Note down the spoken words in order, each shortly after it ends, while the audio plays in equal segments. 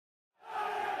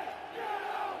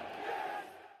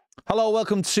Hello,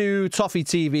 welcome to Toffee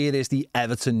TV. It is the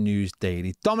Everton News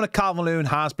Daily. Dominic Calvert-Lewin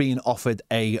has been offered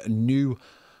a new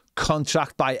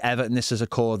contract by Everton. This is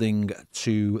according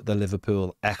to the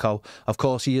Liverpool Echo. Of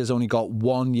course, he has only got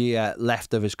 1 year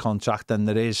left of his contract, and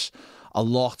there is a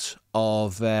lot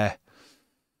of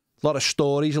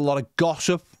stories, a lot of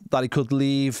gossip that he could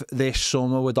leave this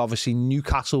summer, with obviously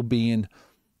Newcastle being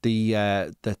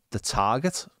the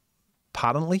target.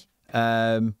 Apparently,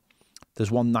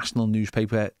 there's one national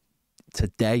newspaper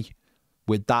today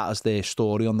with that as their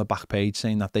story on the back page,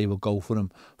 saying that they will go for him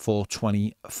for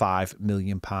 £25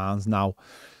 million. Now,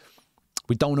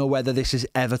 we don't know whether this is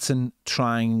Everton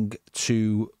trying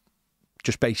to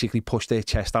just basically push their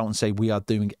chest out and say we are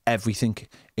doing everything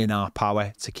in our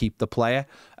power to keep the player.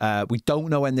 We don't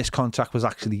know when this contract was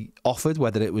actually offered,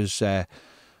 whether it was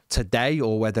today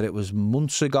or whether it was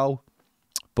months ago.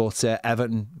 But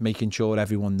Everton making sure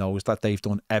everyone knows that they've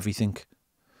done everything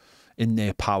in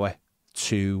their power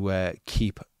to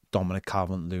keep Dominic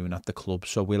Calvert-Lewin at the club.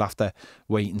 So we'll have to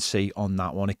wait and see on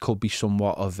that one. It could be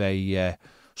somewhat of a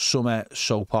summer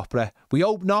soap opera. We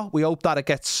hope not. We hope that it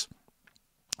gets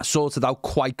sorted out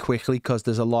quite quickly, because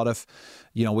there's a lot of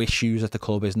issues at the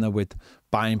club, isn't there, with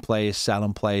buying players,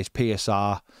 selling players,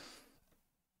 PSR,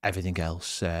 everything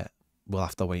else. We'll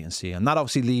have to wait and see. And that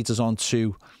obviously leads us on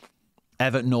to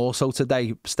Everton also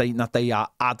today, stating that they are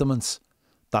adamant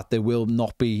that there will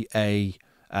not be a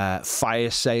fire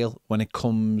sale when it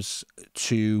comes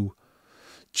to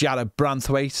Jared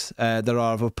Branthwaite. There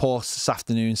are reports this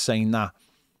afternoon saying that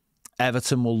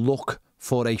Everton will look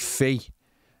for a fee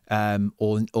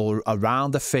or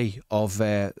around a fee of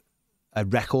a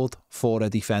record for a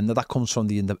defender. That comes from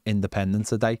the Independent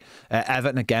today.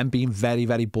 Everton again being very,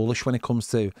 very bullish when it comes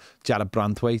to Jared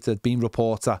Branthwaite. There's been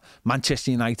reports that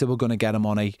Manchester United were going to get him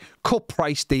on a cut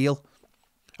price deal.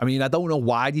 I mean, I don't know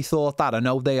why they thought that. I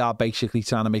know they are basically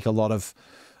trying to make a lot of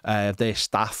their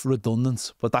staff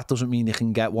redundant, but that doesn't mean they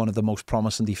can get one of the most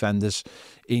promising defenders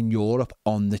in Europe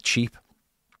on the cheap.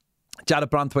 Jared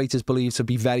Branthwaite is believed to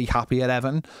be very happy at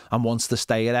Everton and wants to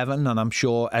stay at Everton, and I'm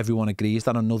sure everyone agrees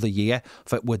that another year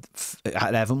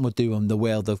at Everton would do him the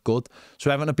world of good.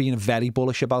 So Everton have been very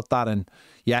bullish about that, and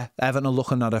yeah, Everton are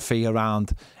looking at a fee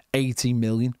around 80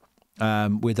 million.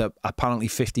 With apparently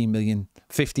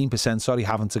 15%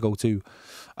 having to go to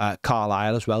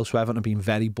Carlisle as well. So Everton have been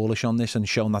very bullish on this and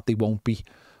shown that they won't be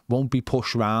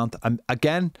pushed around. And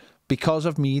again, because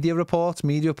of media reports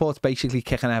basically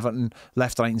kicking Everton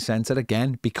left, right and centre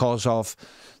again, because of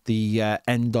the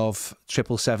end of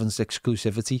 777's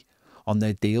exclusivity on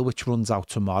their deal, which runs out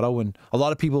tomorrow. And a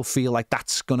lot of people feel like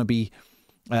that's going to be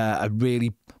a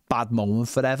really bad moment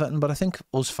for Everton, but I think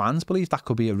us fans believe that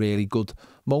could be a really good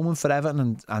moment for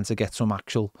Everton and to get some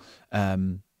actual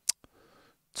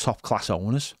top class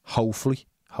owners, hopefully.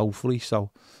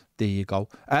 So there you go.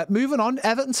 Moving on,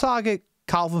 Everton target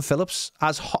Calvin Phillips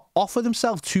has offered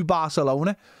himself to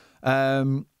Barcelona,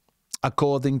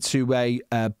 according to a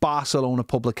Barcelona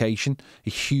publication, a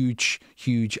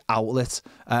huge outlet.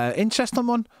 Interesting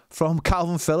one from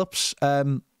Calvin Phillips.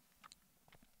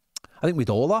 I think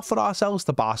we'd all offer ourselves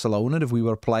to Barcelona if we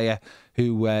were a player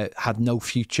who had no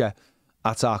future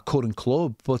at our current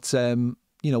club. But,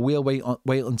 we'll wait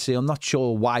and see. I'm not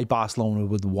sure why Barcelona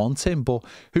would want him, but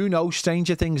who knows?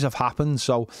 Stranger things have happened,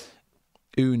 so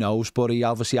who knows? But he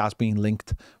obviously has been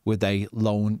linked with a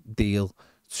loan deal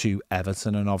to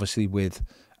Everton, and obviously with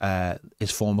his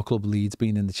former club Leeds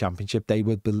being in the Championship, they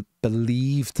were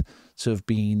believed to have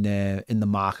been in the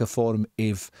market for him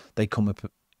if they come up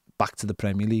back to the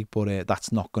Premier League, but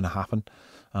that's not going to happen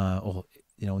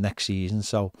next season.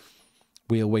 So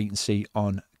we'll wait and see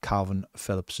on Calvin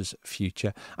Phillips'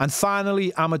 future. And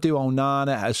finally, Amadou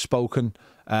Onana has spoken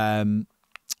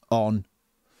on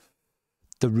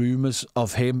the rumours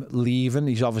of him leaving.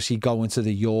 He's obviously going to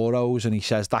the Euros, and he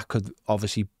says that could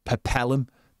obviously propel him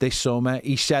this summer.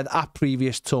 He said at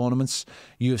previous tournaments,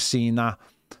 you have seen that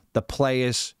the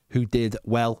players who did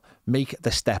well make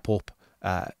the step up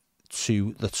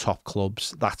to the top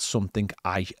clubs. That's something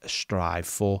I strive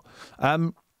for.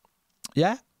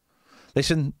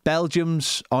 Listen,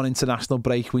 Belgium's on international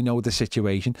break. We know the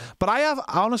situation, but I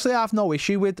have no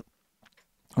issue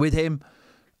with him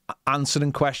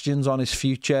answering questions on his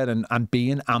future and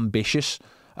being ambitious.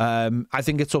 I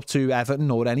think it's up to Everton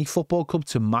or any football club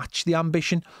to match the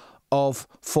ambition of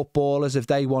footballers. If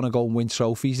they want to go and win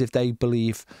trophies, if they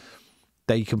believe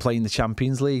they can play in the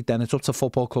Champions League, then it's up to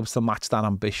football clubs to match that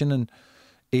ambition. And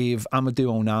if Amadou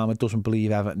Onana doesn't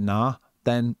believe Everton are,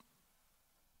 then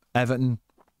Everton,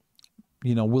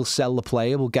 will sell the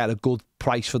player, will get a good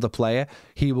price for the player.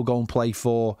 He will go and play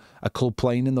for a club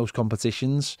playing in those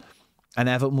competitions. and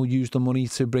Everton will use the money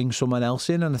to bring someone else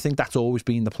in. And I think that's always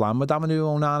been the plan with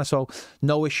Amadou Onana. So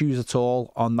no issues at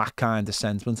all on that kind of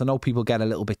sentiment. I know people get a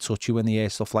little bit touchy when they hear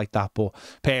stuff like that, but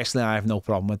personally, I have no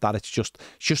problem with that. It's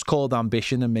just called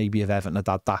ambition, and maybe if Everton had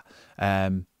had that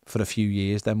for a few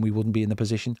years, then we wouldn't be in the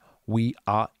position we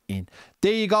are in.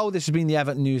 There you go. This has been the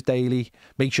Everton News Daily.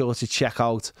 Make sure to check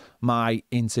out my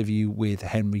interview with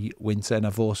Henry Winter, and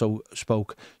I've also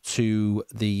spoke to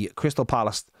the Crystal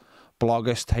Palace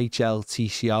bloggist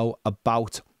HLTCO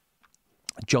about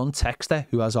John Textor,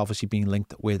 who has obviously been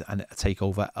linked with a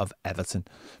takeover of Everton.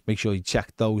 Make sure you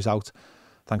check those out.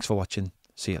 Thanks for watching.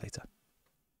 See you later.